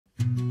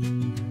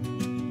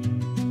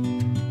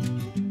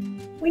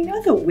We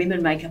know that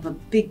women make up a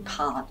big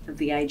part of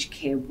the aged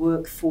care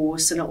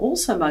workforce and are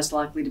also most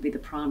likely to be the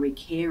primary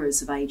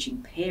carers of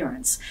ageing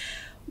parents.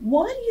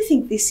 Why do you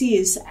think this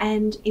is,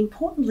 and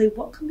importantly,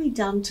 what can be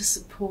done to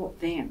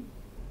support them?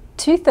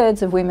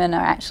 2/3 of women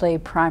are actually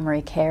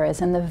primary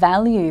carers, and the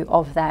value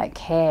of that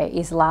care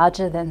is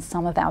larger than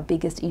some of our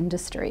biggest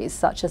industries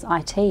such as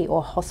IT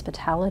or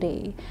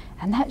hospitality.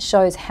 And that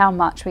shows how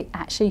much we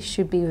actually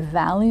should be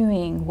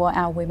valuing what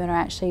our women are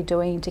actually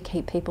doing to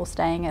keep people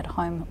staying at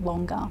home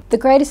longer. The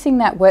greatest thing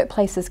that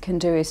workplaces can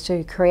do is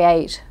to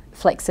create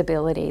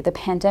flexibility. The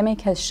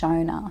pandemic has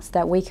shown us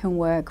that we can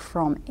work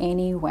from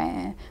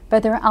anywhere,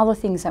 but there are other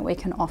things that we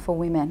can offer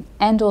women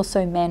and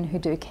also men who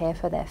do care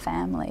for their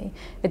family.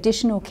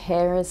 Additional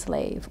carers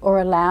leave, or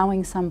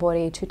allowing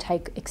somebody to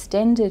take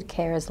extended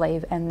carers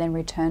leave and then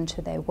return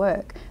to their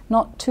work,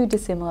 not too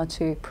dissimilar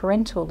to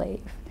parental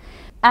leave.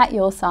 At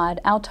Your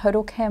Side, our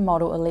total care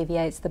model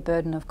alleviates the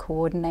burden of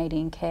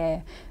coordinating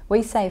care.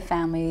 We save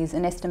families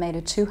an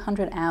estimated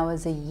 200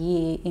 hours a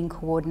year in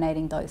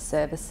coordinating those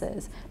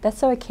services. That's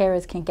so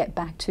carers can get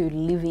back to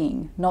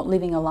living, not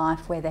living a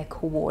life where they're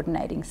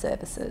coordinating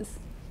services.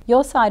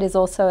 Your Side is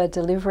also a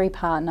delivery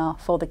partner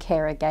for the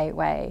Carer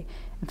Gateway.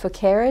 And for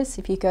carers,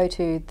 if you go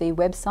to the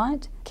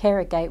website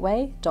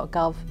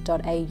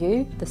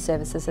carergateway.gov.au, the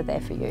services are there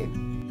for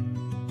you.